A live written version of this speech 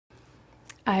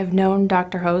I've known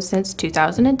Dr. Ho since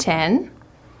 2010,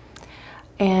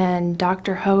 and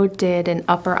Dr. Ho did an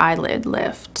upper eyelid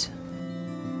lift.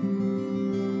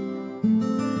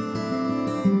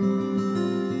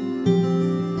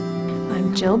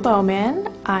 I'm Jill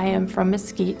Bowman. I am from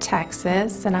Mesquite,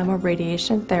 Texas, and I'm a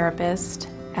radiation therapist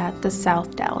at the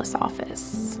South Dallas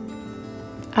office.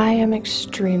 I am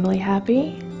extremely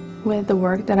happy with the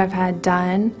work that I've had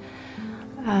done.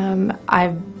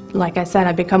 Like I said,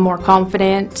 I've become more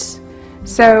confident.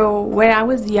 So when I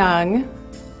was young,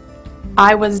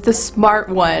 I was the smart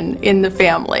one in the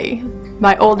family.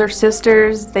 My older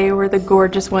sisters, they were the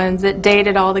gorgeous ones that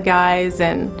dated all the guys,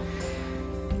 and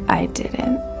I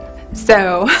didn't.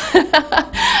 So,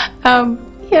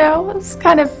 it's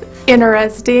kind of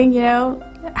interesting,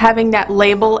 having that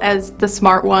label as the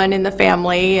smart one in the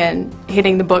family and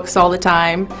hitting the books all the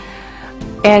time.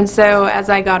 And so as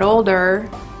I got older,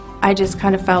 I just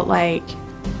kind of felt like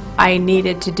I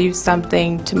needed to do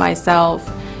something to myself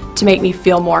to make me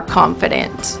feel more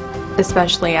confident,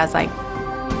 especially as I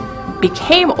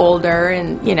became older.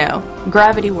 And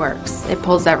gravity works. It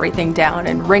pulls everything down,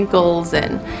 and wrinkles,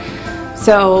 and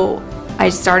so I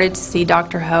started to see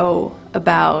Dr. Ho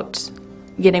about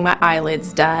getting my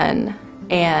eyelids done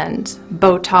and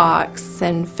Botox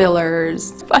and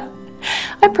fillers.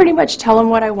 I pretty much tell him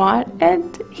what I want,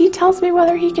 and he tells me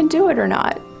whether he can do it or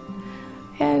not.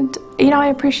 And, I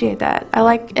appreciate that. I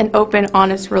like an open,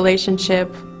 honest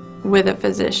relationship with a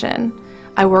physician.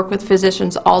 I work with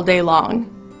physicians all day long.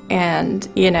 And,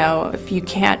 if you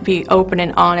can't be open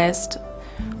and honest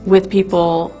with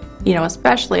people,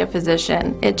 especially a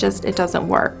physician, it doesn't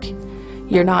work.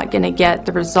 You're not going to get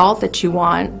the result that you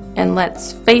want. And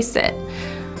let's face it,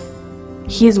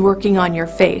 he's working on your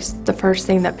face, the first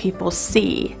thing that people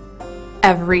see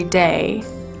every day.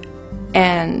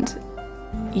 And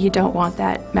you don't want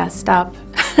that messed up,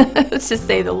 to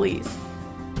say the least.